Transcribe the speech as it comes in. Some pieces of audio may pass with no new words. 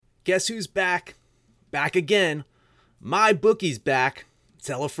Guess who's back? Back again. My bookie's back.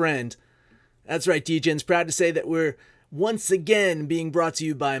 Tell a friend. That's right, Degens. Proud to say that we're once again being brought to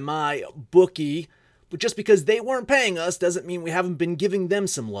you by my bookie. But just because they weren't paying us doesn't mean we haven't been giving them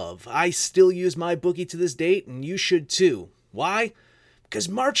some love. I still use my bookie to this date, and you should too. Why? Because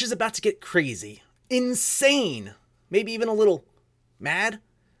March is about to get crazy. Insane. Maybe even a little mad.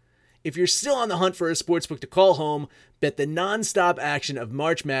 If you're still on the hunt for a sportsbook to call home, bet the non-stop action of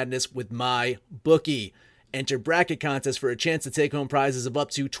March Madness with my bookie. Enter bracket contests for a chance to take home prizes of up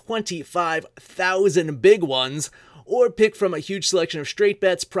to 25,000 big ones, or pick from a huge selection of straight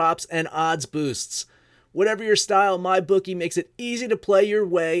bets, props, and odds boosts. Whatever your style, my bookie makes it easy to play your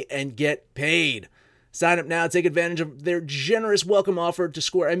way and get paid. Sign up now, take advantage of their generous welcome offer to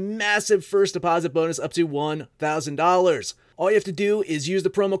score a massive first deposit bonus up to $1,000. All you have to do is use the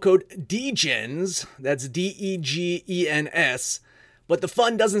promo code DEGENS, that's DEGENS, but the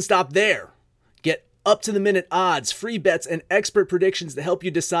fun doesn't stop there. Get up-to-the-minute odds, free bets, and expert predictions to help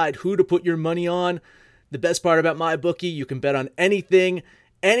you decide who to put your money on. The best part about MyBookie, you can bet on anything,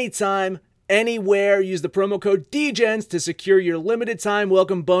 anytime, anywhere. Use the promo code DEGENS to secure your limited time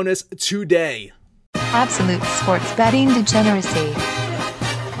welcome bonus today. Absolute sports betting degeneracy.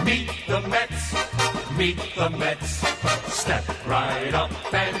 Meet the Mets. Meet the Mets. Step right up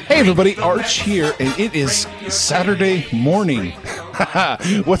and Hey everybody, Arch here, and it is Saturday morning.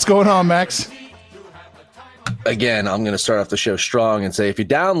 What's going on, Max? Again, I'm going to start off the show strong and say if you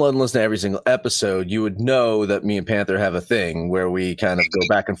download and listen to every single episode, you would know that me and Panther have a thing where we kind of go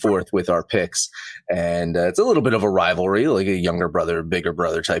back and forth with our picks. And it's a little bit of a rivalry, like a younger brother, bigger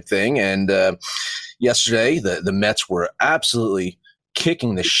brother type thing. And yesterday, the Mets were absolutely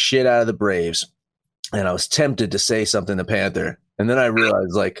kicking the shit out of the Braves. And I was tempted to say something to Panther. And then I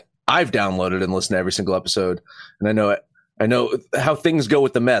realized, like, I've downloaded and listened to every single episode. And I know how things go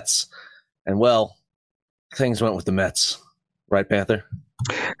with the Mets. And, well, things went with the Mets. Right, Panther?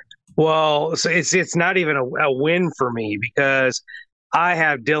 Well, so it's not even a win for me because I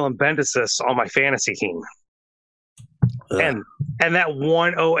have Dylan Bendesis on my fantasy team. And that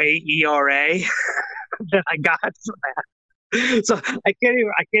 1.08 ERA that I got for that. So I can't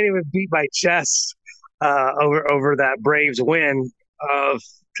even beat my chest over that Braves win.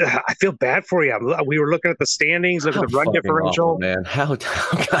 I feel bad for you. We were looking at the standings, looking at the run differential. Awful, man, how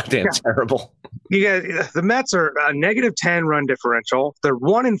goddamn terrible. You guys, the Mets are a -10 run differential. They're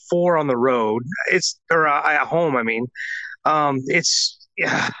 1-4 on the road. At home. I mean,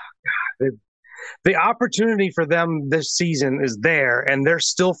 the opportunity for them this season is there, and they're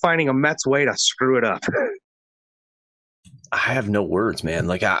still finding a Mets way to screw it up. I have no words, man.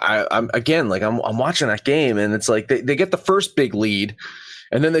 Like I'm watching that game, and it's like they get the first big lead,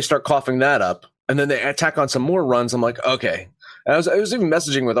 and then they start coughing that up, and then they attack on some more runs. I'm like, okay. And I was even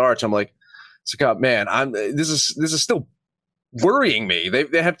messaging with Arch. I'm like, man, this is still worrying me.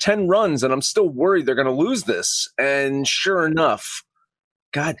 They have 10 runs, and I'm still worried they're going to lose this. And sure enough,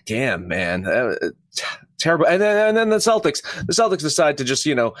 god damn, man, terrible. And then the Celtics decide to just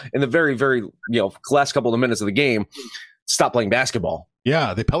in the very very last couple of minutes of the game. Stop playing basketball.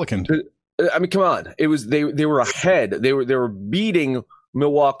 Yeah, they Pelicaned. I mean, come on. It was they were ahead. They were beating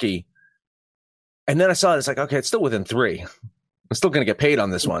Milwaukee. And then I saw it. It's like, okay, it's still within 3. I'm still going to get paid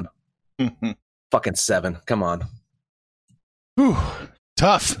on this one. Fucking 7. Come on. Whew.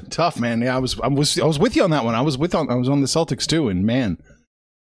 Tough, man. Yeah, I was with you on that one. I was on the Celtics too, and man,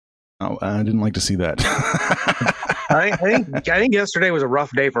 I didn't like to see that. I think yesterday was a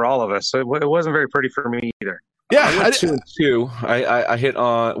rough day for all of us. So it wasn't very pretty for me either. Yeah, I went 2-2. I hit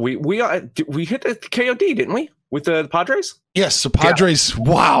on we hit the KOD, didn't we, with the Padres? Yes, so Padres. Yeah.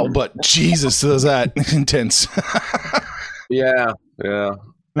 Wow, but Jesus, is that intense? Yeah.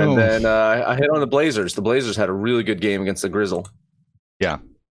 And then I hit on the Blazers. The Blazers had a really good game against the Grizzle. Yeah,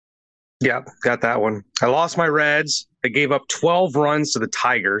 got that one. I lost my Reds. I gave up 12 runs to the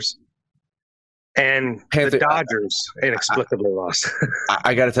Tigers. And the Dodgers inexplicably lost.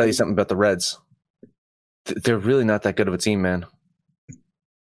 I got to tell you something about the Reds. They're really not that good of a team, man.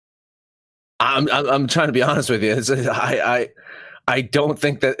 I'm trying to be honest with you. I don't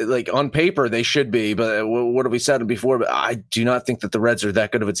think that, like, on paper they should be, but what have we said before? But I do not think that the Reds are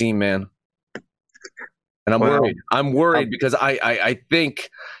that good of a team, man. And I'm worried. I'm worried because I think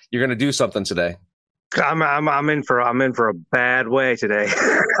you're going to do something today. I'm in for a bad way today.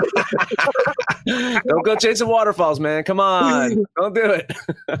 Don't go chasing waterfalls, man. Come on, don't do it.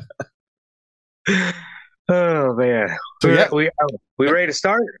 Oh man, so we ready to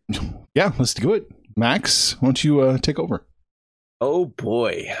start? Yeah, let's do it. Max, why don't you take over? Oh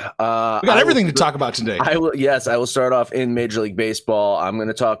boy, We got everything to talk about today. I will start off in Major League Baseball. I'm going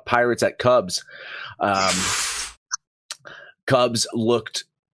to talk Pirates at Cubs. Cubs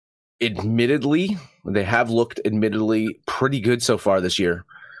they have looked admittedly pretty good so far this year.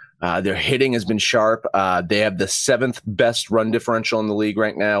 Their hitting has been sharp. They have the 7th best run differential in the league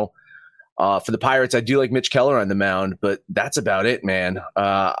right now. For the Pirates, I do like Mitch Keller on the mound, but that's about it, man.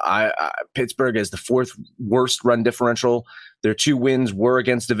 Pittsburgh has the 4th worst run differential. Their 2 wins were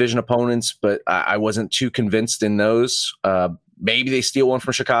against division opponents, but I wasn't too convinced in those. Maybe they steal one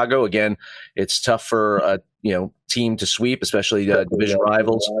from Chicago. Again, it's tough for a team to sweep, especially division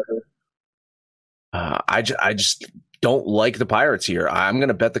rivals. I just don't like the Pirates here. I'm going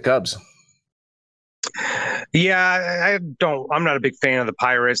to bet the Cubs. Yeah, I'm not a big fan of the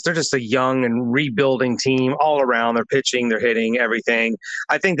Pirates. They're just a young and rebuilding team all around. They're pitching, they're hitting, everything.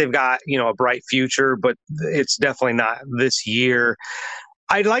 I think they've got, a bright future, but it's definitely not this year.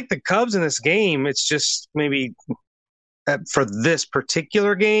 I like the Cubs in this game. It's just maybe for this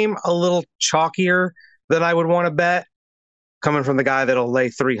particular game, a little chalkier than I would want to bet, coming from the guy that'll lay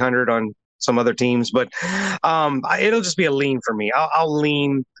 300 on some other teams. But it'll just be a lean for me. I'll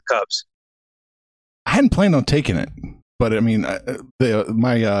lean the Cubs. I hadn't planned on taking it, but I mean,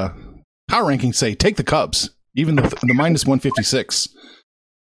 my power rankings say take the Cubs, even the minus 156.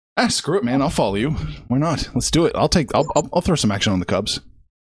 Screw it, man. I'll follow you. Why not? Let's do it. I'll throw some action on the Cubs.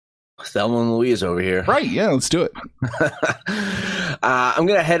 Thelma and Louise over here. Right. Yeah, let's do it. I'm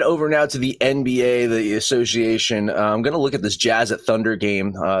going to head over now to the NBA, the association. I'm going to look at this Jazz at Thunder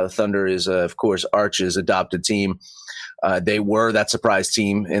game. Thunder is, of course, Arch's adopted team. They were that surprise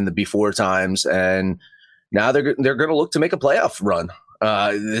team in the before times, and now they're going to look to make a playoff run.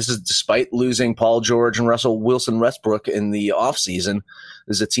 This is despite losing Paul George and Russell Wilson Westbrook in the offseason.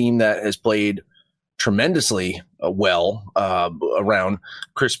 This is a team that has played tremendously well around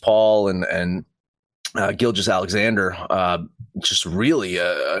Chris Paul and Gilgeous Alexander. Just really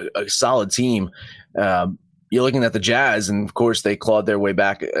a solid team. You're looking at the Jazz, and of course they clawed their way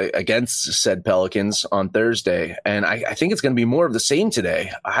back against said Pelicans on Thursday. And I think it's going to be more of the same today.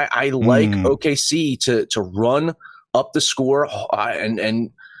 I like OKC to run up the score,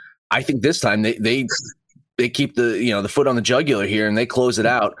 and I think this time they keep the foot on the jugular here and they close it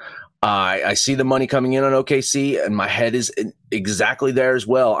out. I see the money coming in on OKC, and my head is exactly there as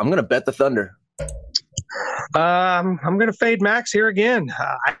well. I'm going to bet the Thunder. I'm going to fade Max here again.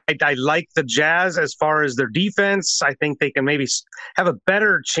 I like the Jazz as far as their defense. I think they can maybe have a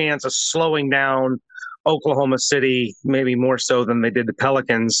better chance of slowing down Oklahoma City, maybe more so than they did the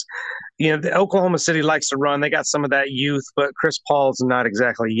Pelicans. The Oklahoma City likes to run. They got some of that youth, but Chris Paul's not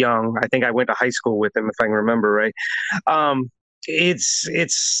exactly young. I think I went to high school with him, if I can remember right. I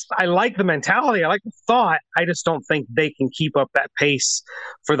like the mentality. I like the thought. I just don't think they can keep up that pace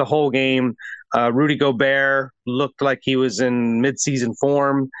for the whole game. Rudy Gobert looked like he was in midseason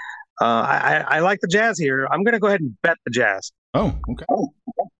form. I like the Jazz here. I'm going to go ahead and bet the Jazz. Oh, okay.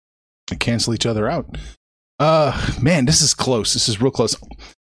 They cancel each other out. Man, this is close. This is real close.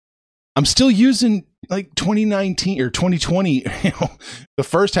 I'm still using like 2019 or 2020. The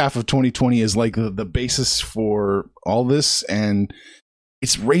first half of 2020 is like the basis for all this, and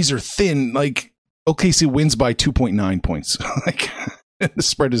it's razor thin. Like OKC wins by 2.9 points. Like the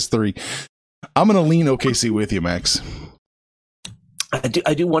spread is 3. I'm going to lean OKC with you, Max.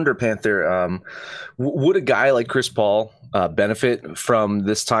 I do wonder, Panther, would a guy like Chris Paul benefit from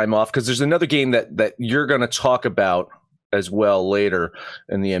this time off? Because there's another game that you're going to talk about as well later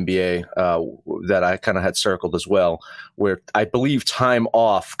in the NBA that I kind of had circled as well, where I believe time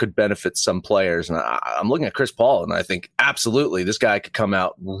off could benefit some players. And I'm looking at Chris Paul, and I think absolutely this guy could come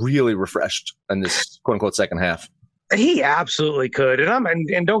out really refreshed in this quote-unquote second half. He absolutely could.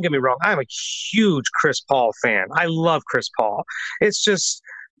 And don't get me wrong, I'm a huge Chris Paul fan. I love Chris Paul. It's just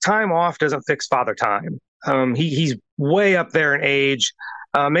time off doesn't fix father time. He's way up there in age.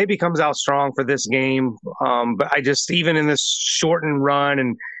 Maybe comes out strong for this game. But I just, even in this shortened run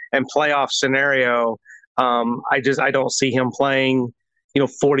and playoff scenario, I don't see him playing,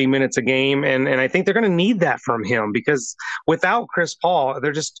 40 minutes a game. And I think they're going to need that from him, because without Chris Paul,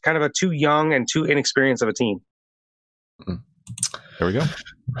 they're just kind of a too young and too inexperienced of a team. There we go.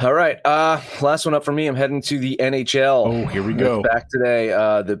 All right. Last one up for me. I'm heading to the NHL. Oh, here we go. Back today.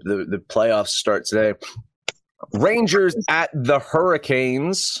 The playoffs start today. Rangers at the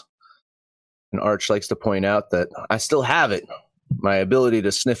Hurricanes. And Arch likes to point out that I still have it. My ability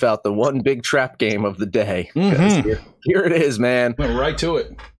to sniff out the one big trap game of the day. Mm-hmm. Here it is, man. Went right to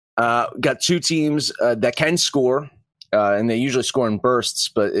it. Got two teams that can score. and they usually score in bursts.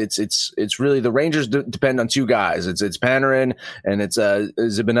 But it's really the Rangers depend on two guys. It's Panarin and it's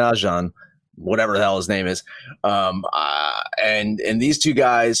Zibanejad, whatever the hell his name is. And these two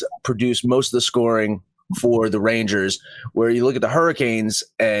guys produce most of the scoring for the Rangers, where you look at the Hurricanes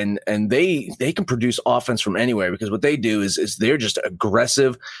and they can produce offense from anywhere, because what they do is they're just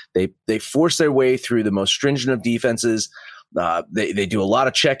aggressive. They force their way through the most stringent of defenses. They do a lot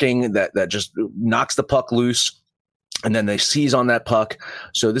of checking that just knocks the puck loose, and then they seize on that puck.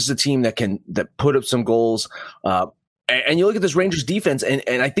 So this is a team that put up some goals. And you look at this Rangers defense,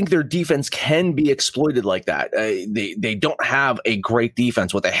 and I think their defense can be exploited like that. They don't have a great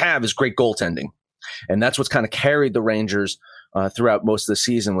defense. What they have is great goaltending. And that's what's kind of carried the Rangers throughout most of the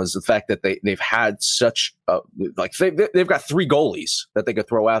season, was the fact that they've had such they've got three goalies that they could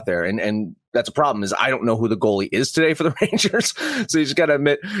throw out there. And that's a problem, is I don't know who the goalie is today for the Rangers. So you just got to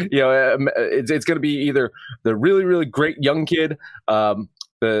admit, it's going to be either the really, really great young kid, the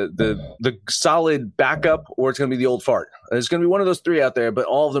solid backup, or it's going to be the old fart. There's going to be one of those three out there, but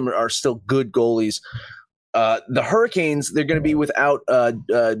all of them are still good goalies. The Hurricanes, they're going to be without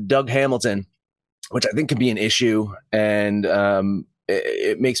Doug Hamilton, which I think could be an issue, and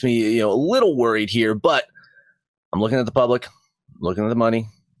it makes me a little worried here. But I'm looking at the public, looking at the money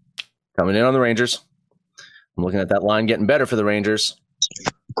coming in on the Rangers. I'm looking at that line getting better for the Rangers,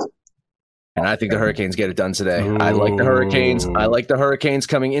 and I think the Hurricanes get it done today. Ooh. I like the Hurricanes. I like the Hurricanes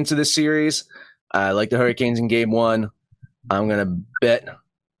coming into this series. I like the Hurricanes in Game 1. I'm going to bet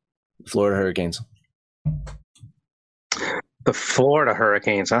Florida Hurricanes. The Florida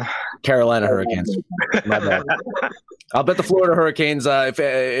Hurricanes, huh? Carolina Hurricanes. My bad. I'll bet the Florida Hurricanes if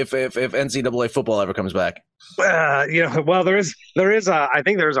NCAA football ever comes back. Well, there is I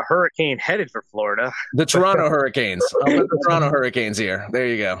think there's a hurricane headed for Florida. The Toronto Hurricanes. I'll bet the Toronto Hurricanes here. There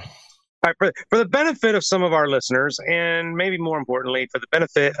you go. All right, for the benefit of some of our listeners, and maybe more importantly, for the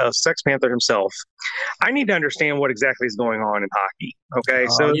benefit of Sex Panther himself, I need to understand what exactly is going on in hockey. Okay,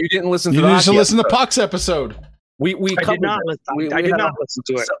 so you didn't listen to you need to listen to Puck's episode. I did not listen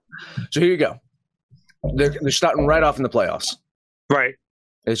to it. So here you go. They're starting right off in the playoffs. Right.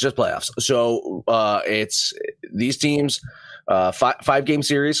 It's just playoffs. So it's these teams, 5-game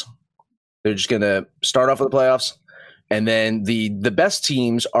series. They're just going to start off with the playoffs. And then the best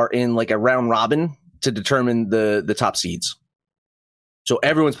teams are in like a round robin to determine the top seeds. So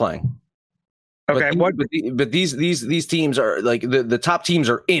everyone's playing. Okay. But these teams are like the top teams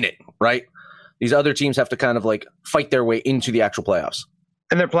are in it, right? These other teams have to kind of like fight their way into the actual playoffs.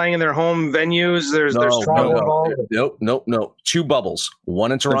 And they're playing in their home venues. There's Toronto involved. No. 2 bubbles.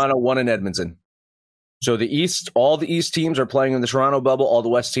 One in Toronto, one in Edmonton. So all the East teams are playing in the Toronto bubble. All the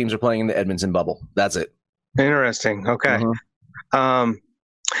West teams are playing in the Edmonton bubble. That's it. Interesting. Okay. Mm-hmm.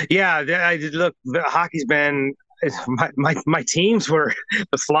 Look, hockey's been. My teams were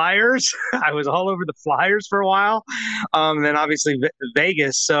the Flyers. I was all over the Flyers for a while. And then obviously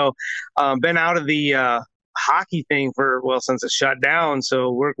Vegas. So been out of the hockey thing since it shut down. So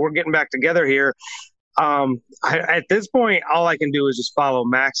we're getting back together here. At this point, all I can do is just follow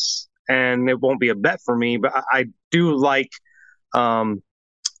Max, and it won't be a bet for me. But I do like the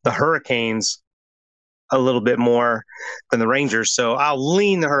Hurricanes a little bit more than the Rangers. So I'll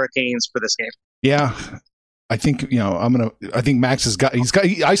lean the Hurricanes for this game. Yeah. I think, I think Max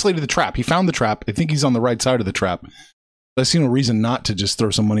he isolated the trap. He found the trap. I think he's on the right side of the trap. I see no reason not to just throw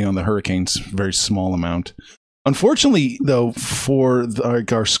some money on the Hurricanes, very small amount. Unfortunately, though, for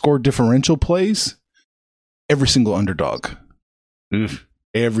our score differential plays, every single underdog.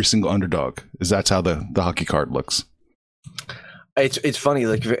 Every single underdog that's how the hockey card looks. It's funny,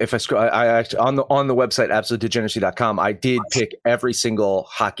 like if I scroll, I actually on the website absolutedegeneracy.com, I did pick every single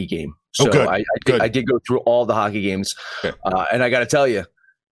hockey game. So I did go through all the hockey games, and I got to tell you,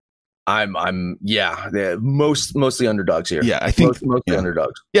 mostly underdogs here. Yeah, I think mostly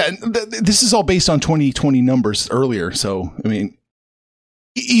underdogs. Yeah, this is all based on 2020 numbers earlier. So I mean,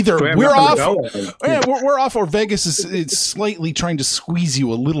 either we're off, or Vegas is slightly trying to squeeze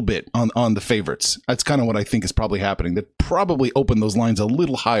you a little bit on the favorites. That's kind of what I think is probably happening. They probably open those lines a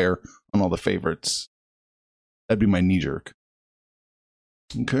little higher on all the favorites. That'd be my knee jerk.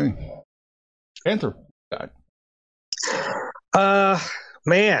 Okay. Panther.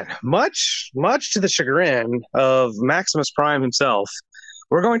 Man, much to the chagrin of Maximus Prime himself,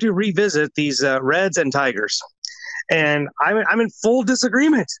 we're going to revisit these Reds and Tigers. And I'm in full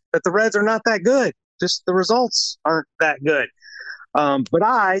disagreement that the Reds are not that good. Just the results aren't that good. But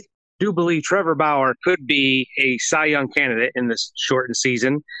I do believe Trevor Bauer could be a Cy Young candidate in this shortened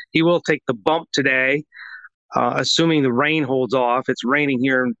season. He will take the bump today. Assuming the rain holds off. It's raining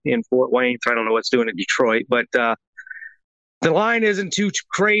here in Fort Wayne, so I don't know what's doing in Detroit. But The line isn't too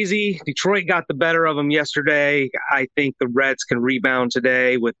crazy. Detroit got the better of them yesterday. I think the Reds can rebound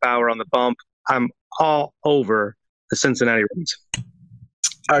today with Bauer on the bump. I'm all over the Cincinnati Reds.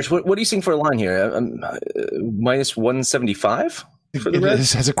 Arch, what are you seeing for a line here? Minus 175 for the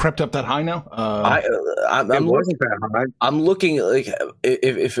Reds? Has it crept up that high now? I'm looking that high. I'm looking like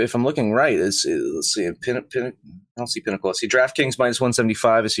if I'm looking right, let's see. I don't see Pinnacle. I see DraftKings minus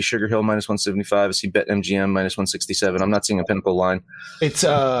 175. I see Sugar Hill minus 175. I see BetMGM minus 167. I'm not seeing a Pinnacle line. It's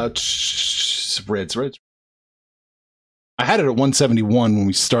Reds. I had it at 171 when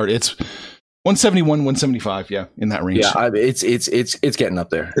we started. It's 171, 175. Yeah, in that range. Yeah, it's getting up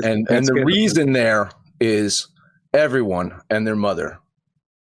there, and the reason there is everyone and their mother.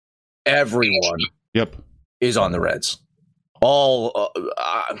 Everyone. Yep. Is on the Reds. All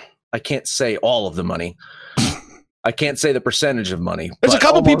I can't say all of the money. I can't say the percentage of money. There's a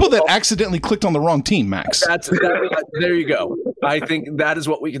couple people that accidentally clicked on the wrong team, Max. There you go. I think that is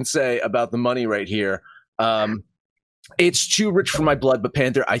what we can say about the money right here. It's too rich for my blood, but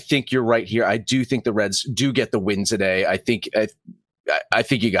Panther, I think you're right here. I do think the Reds do get the win today. I think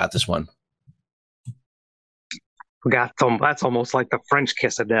you got this one. Got them. That's almost like the French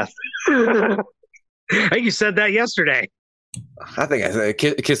kiss of death. I think you said that yesterday. I think I said a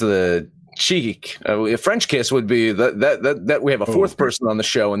kiss of the cheek. A French kiss would be that we have a fourth person on the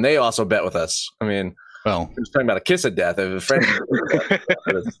show, and they also bet with us. I mean, well, we're just talking about a kiss of death. A French,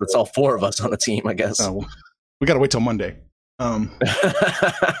 that's all four of us on a team, I guess. We got to wait till Monday. Yeah,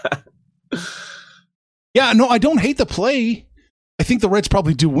 no, I don't hate the play. I think the Reds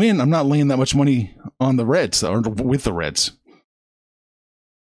probably do win. I'm not laying that much money on the Reds or with the Reds.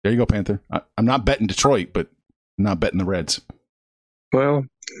 There you go, Panther. I'm not betting Detroit, but I'm not betting the Reds. Well,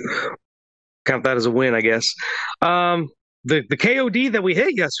 count that as a win, I guess. The KOD that we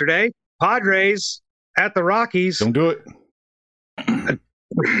hit yesterday, Padres at the Rockies. Don't do it.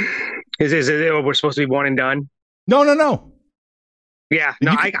 Is it we're supposed to be one and done? No. Yeah,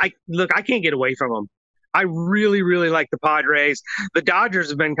 no. I look. I can't get away from them. I really, really like the Padres. The Dodgers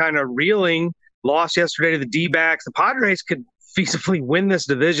have been kind of reeling. Lost yesterday to the D-backs. The Padres could feasibly win this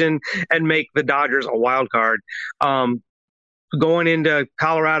division and make the Dodgers a wild card. Going into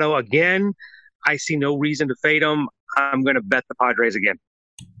Colorado again, I see no reason to fade them. I'm going to bet the Padres again.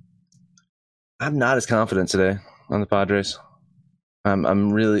 I'm not as confident today on the Padres.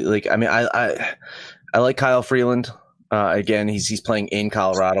 I'm really like. I mean, I like Kyle Freeland. Again, he's playing in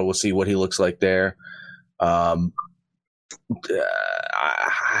Colorado. We'll see what he looks like there.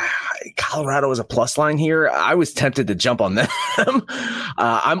 Colorado is a plus line here. I was tempted to jump on them.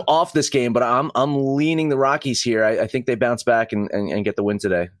 I'm off this game, but I'm leaning the Rockies here. I think they bounce back and get the win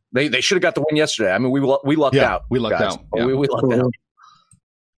today. They should have got the win yesterday. I mean, we lucked out. We lucked out. Yeah. We lucked out.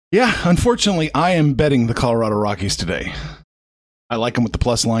 Yeah, unfortunately, I am betting the Colorado Rockies today. I like them with the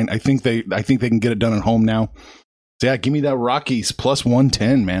plus line. I think they can get it done at home now. So yeah, give me that Rockies plus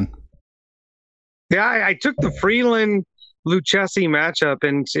 110, man. Yeah, I took the Freeland Lucchesi matchup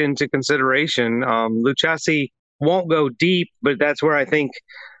into consideration. Lucchesi won't go deep, but that's where I think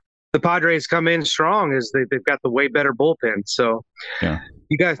the Padres come in strong. Is they've got the way better bullpen. So yeah,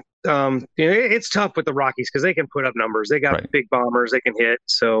 you guys, it's tough with the Rockies because they can put up numbers. They got big bombers they can hit.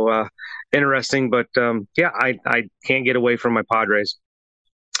 So interesting, but yeah, I can't get away from my Padres.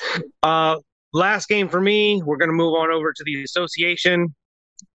 Last game for me, we're going to move on over to the association.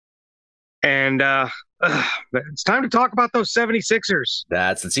 And it's time to talk about those 76ers.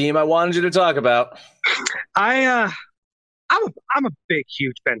 That's the team I wanted you to talk about. I'm a big,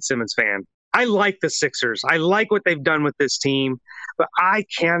 huge Ben Simmons fan. I like the Sixers. I like what they've done with this team, but I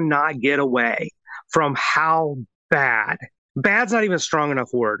cannot get away from how bad's not even a strong enough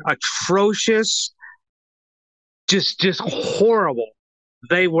word, atrocious, just horrible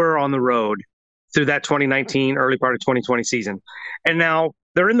they were on the road through that 2019, early part of 2020 season. And now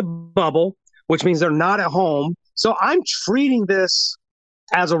they're in the bubble, which means they're not at home. So I'm treating this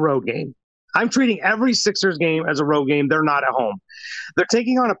as a road game. I'm treating every Sixers game as a road game. They're not at home. They're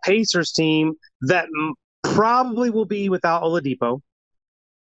taking on a Pacers team that probably will be without Oladipo.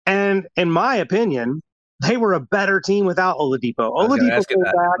 And in my opinion, they were a better team without Oladipo. I was going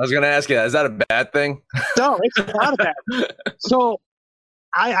to ask you that. Is that a bad thing? No, it's not a bad. So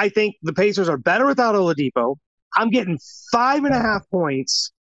I think the Pacers are better without Oladipo. I'm getting 5.5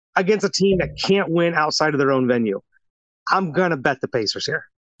 points against a team that can't win outside of their own venue. I'm going to bet the Pacers here.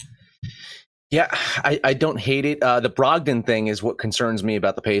 Yeah, I don't hate it. The Brogdon thing is what concerns me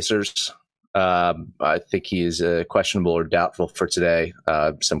about the Pacers. I think he is questionable or doubtful for today.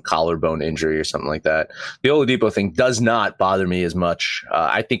 Some collarbone injury or something like that. The Oladipo thing does not bother me as much.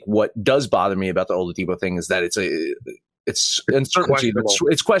 I think what does bother me about the Oladipo thing is that it's uncertainty.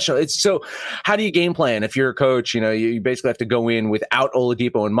 It's questionable. It's so. How do you game plan if you're a coach? You basically have to go in without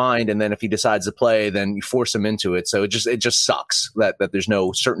Oladipo in mind, and then if he decides to play, then you force him into it. So it just sucks that there's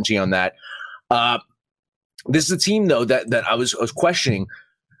no certainty on that. This is a team though that I was questioning.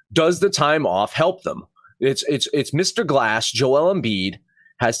 Does the time off help them? It's Mr. Glass. Joel Embiid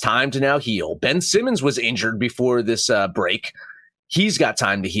has time to now heal. Ben Simmons was injured before this break. He's got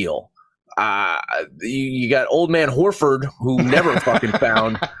time to heal. You got old man Horford, who never fucking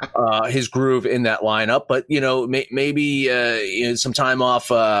found his groove in that lineup, but maybe some time off,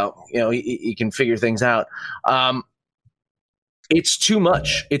 he can figure things out. It's too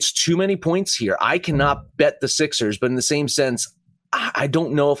much. It's too many points here. I cannot bet the Sixers, but in the same sense, I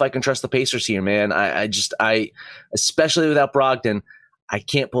don't know if I can trust the Pacers here, man. I especially without Brogdon, I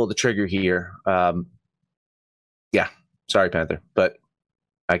can't pull the trigger here. Yeah, sorry, Panther, but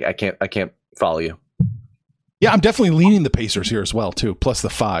I can't follow you. Yeah, I'm definitely leaning the Pacers here as well, too, plus the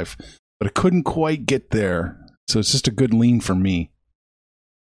 5. But I couldn't quite get there. So it's just a good lean for me.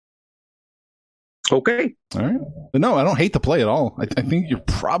 Okay. All right. But no, I don't hate the play at all. I think you're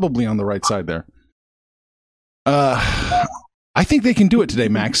probably on the right side there. I think they can do it today,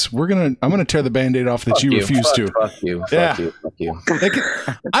 Max. I'm gonna tear the Band-Aid off that you refuse to. Fuck you.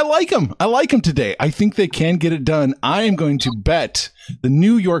 I like them. I like them today. I think they can get it done. I am going to bet the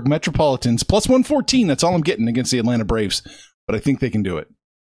New York Metropolitans plus 114. That's all I'm getting against the Atlanta Braves. But I think they can do it.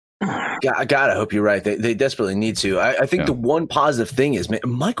 I gotta hope you're right. They desperately need to. I think the one positive thing is, man,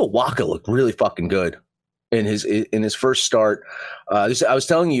 Michael Wacha looked really fucking good in his first start. I was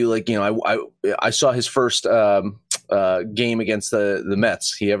telling you, I saw his first game against the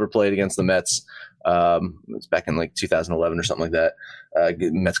Mets. He ever played against the Mets. It's back in 2011 or something like that.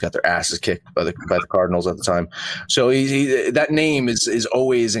 Mets got their asses kicked by the Cardinals at the time. So that name is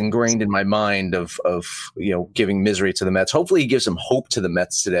always ingrained in my mind of giving misery to the Mets. Hopefully he gives some hope to the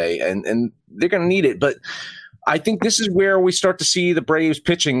Mets today, and they're going to need it. But I think this is where we start to see the Braves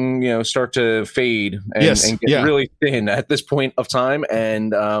pitching, start to fade and get really thin at this point of time.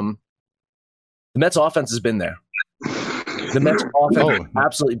 And the Mets offense has been there. The Mets offense has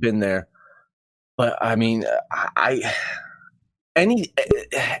absolutely been there. But I mean, anytime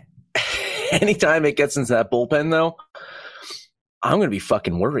it gets into that bullpen, though, I'm going to be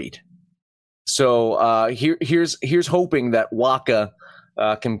fucking worried. So here's hoping that Wacha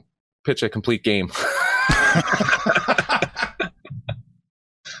can pitch a complete game.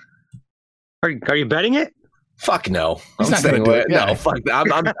 Are you betting it? Fuck no. I'm staying away. No, fuck that.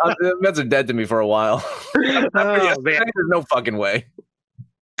 The Mets are dead to me for a while. Man. There's no fucking way.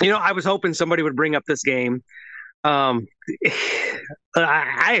 I was hoping somebody would bring up this game. I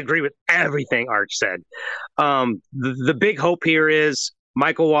agree with everything Arch said. The big hope here is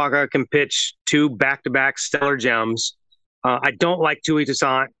Michael Wacha can pitch 2 back-to-back stellar gems. I don't like Tui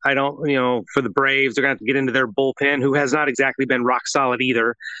Toussaint. I don't, for the Braves, they're going to have to get into their bullpen, who has not exactly been rock solid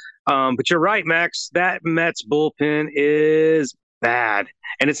either. But you're right, Max. That Mets bullpen is bad.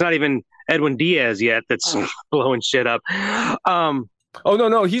 And it's not even Edwin Diaz yet that's blowing shit up.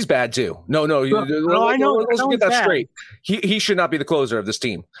 No, he's bad too. No, I know. Let's get that straight. He should not be the closer of this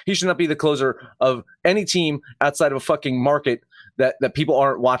team. He should not be the closer of any team outside of a fucking market that people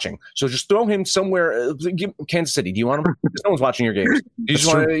aren't watching. So just throw him somewhere. Kansas City. Do you want him? No one's watching your games.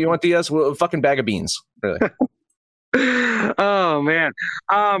 You want Diaz? Well, a fucking bag of beans. Really. Oh man.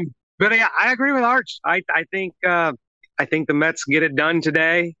 But yeah, I agree with Arch. I think the Mets get it done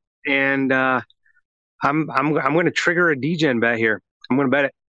today, and I'm going to trigger a degen bet here. I'm going to bet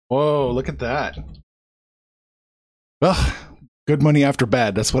it. Whoa, look at that. Well, good money after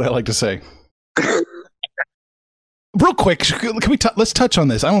bad. That's what I like to say. Real quick, can we let's touch on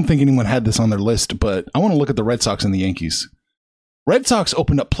this. I don't think anyone had this on their list, but I want to look at the Red Sox and the Yankees. Red Sox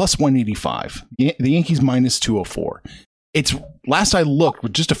opened up plus 185. The Yankees minus 204. It's last I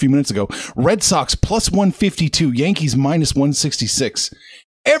looked just a few minutes ago. Red Sox plus 152. Yankees minus 166.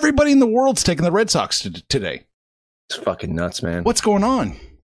 Everybody in the world's taking the Red Sox today. It's fucking nuts, man. What's going on?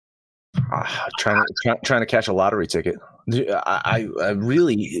 Trying to catch a lottery ticket. I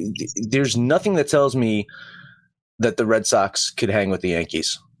really, there's nothing that tells me that the Red Sox could hang with the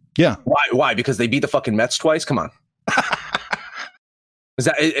Yankees. Yeah. Why? Because they beat the fucking Mets twice? Come on.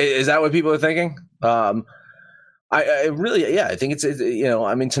 Is that what people are thinking? I really, yeah, I think it's I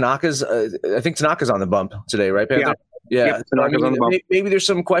mean, Tanaka's on the bump today, right, Panther? Yeah. So, on the bump. Maybe there's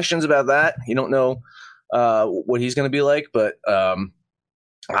some questions about that. You don't know what he's going to be like, but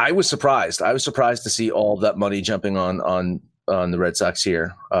I was surprised. I was surprised to see all of that money jumping on the Red Sox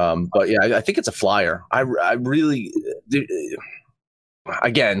here. But yeah, I think it's a flyer. I really,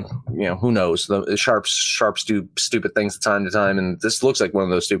 again, who knows? The Sharps do stupid things time to time, and this looks like one of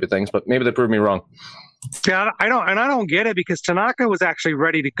those stupid things. But maybe they prove me wrong. Yeah, I don't get it, because Tanaka was actually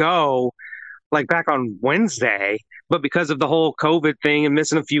ready to go like back on Wednesday, but because of the whole COVID thing and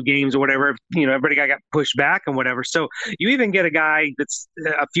missing a few games or whatever, everybody got pushed back and whatever. So you even get a guy that's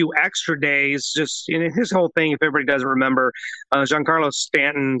a few extra days. Just his whole thing, if everybody doesn't remember, Giancarlo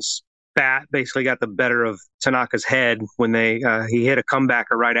Stanton's bat basically got the better of Tanaka's head when he hit a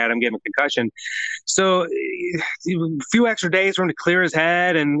comebacker right at him, gave him a concussion. So a few extra days for him to clear his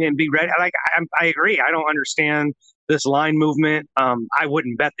head and be ready. I agree. I don't understand this line movement. I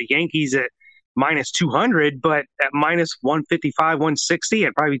wouldn't bet the Yankees at minus 200, but at minus 155, 160,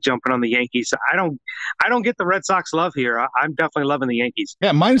 I'd probably be jumping on the Yankees. I don't get the Red Sox love here. I'm definitely loving the Yankees.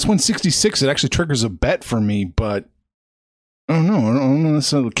 Yeah, minus 166, it actually triggers a bet for me, but I don't know. I don't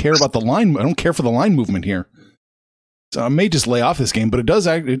necessarily care about the line. I don't care for the line movement here. So I may just lay off this game, but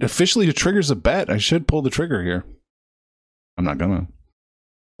it officially triggers a bet. I should pull the trigger here. I'm not gonna.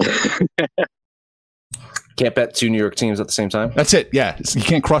 Can't bet two New York teams at the same time. That's it. Yeah, you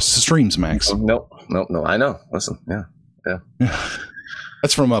can't cross the streams, Max. Oh, no. I know. Listen, yeah.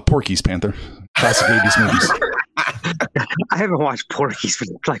 That's from Porky's, Panther. Classic 80s movies. I haven't watched Porky's for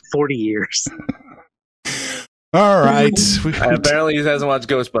like 40 years. All right. Apparently, he hasn't watched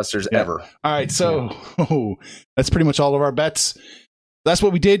Ghostbusters ever. All right, so that's pretty much all of our bets. That's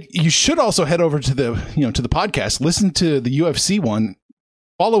what we did. You should also head over to the to the podcast, listen to the UFC one.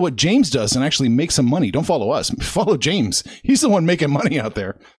 Follow what James does and actually make some money. Don't follow us. Follow James. He's the one making money out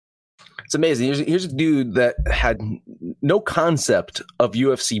there. It's amazing. Here's a dude that had no concept of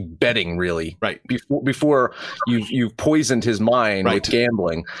UFC betting, really. Right. Before you've poisoned his mind with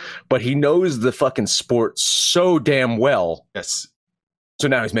gambling. But he knows the fucking sport so damn well. Yes. So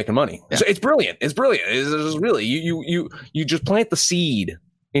now he's making money. Yeah. So it's brilliant. It's really you just plant the seed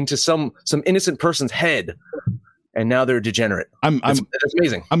into some innocent person's head. And now they're degenerate. That's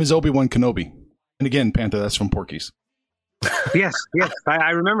amazing. I'm his Obi-Wan Kenobi. And again, Panther, that's from Porky's. Yes.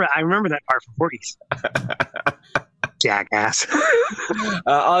 I remember that part from Porky's. Jackass.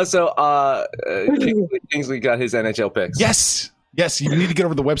 Also, Kingsley got his NHL picks. Yes. You need to get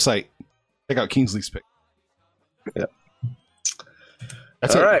over to the website. Check out Kingsley's pick. Yeah.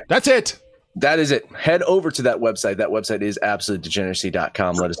 That's all right. That's it. That is it. Head over to that website. That website is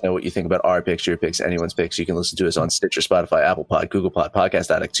absolutedegeneracy.com. Let us know what you think about our picks, your picks, anyone's picks. You can listen to us on Stitcher, Spotify, Apple Pod, Google Pod,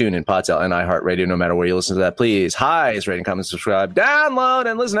 Podcast Addict, TuneIn, Podtail, and iHeartRadio. No matter where you listen to that, please highest rating, comment, subscribe, download,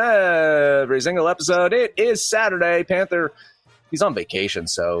 and listen to every single episode. It is Saturday. Panther, he's on vacation,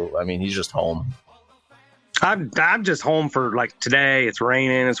 so I mean, he's just home. I'm just home for like today. It's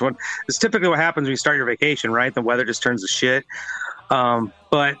raining. It's typically what happens when you start your vacation, right? The weather just turns to shit.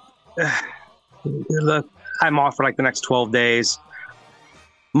 But look, I'm off for like the next 12 days.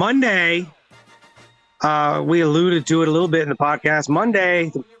 Monday, we alluded to it a little bit in the podcast.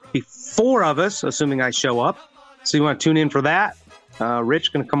 Monday, the four of us, assuming I show up. So you want to tune in for that.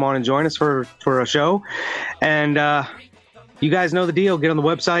 Rich going to come on and join us for a show. And you guys know the deal. Get on the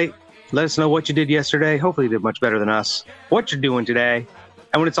website. Let us know what you did yesterday. Hopefully you did much better than us. What you're doing today.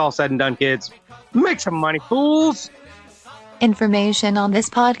 And when it's all said and done, kids, make some money, fools. Information on this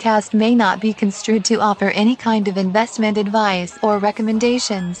podcast may not be construed to offer any kind of investment advice or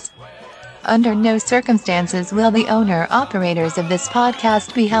recommendations. Under no circumstances will the owner-operators of this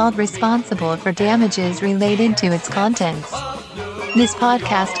podcast be held responsible for damages related to its contents. This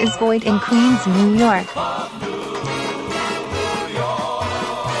podcast is void in Queens, New York.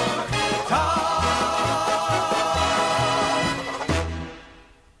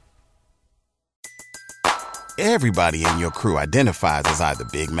 Everybody in your crew identifies as either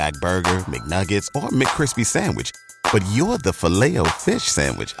Big Mac Burger, McNuggets, or McCrispy Sandwich. But you're the Filet-O-Fish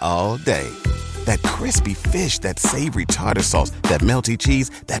Sandwich all day. That crispy fish, that savory tartar sauce, that melty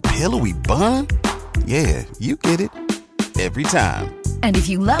cheese, that pillowy bun. Yeah, you get it. Every time. And if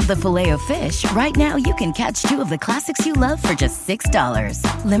you love the Filet-O-Fish, right now you can catch two of the classics you love for just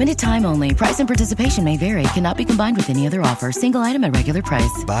 $6. Limited time only. Price and participation may vary. Cannot be combined with any other offer. Single item at regular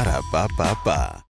price. Ba-da-ba-ba-ba.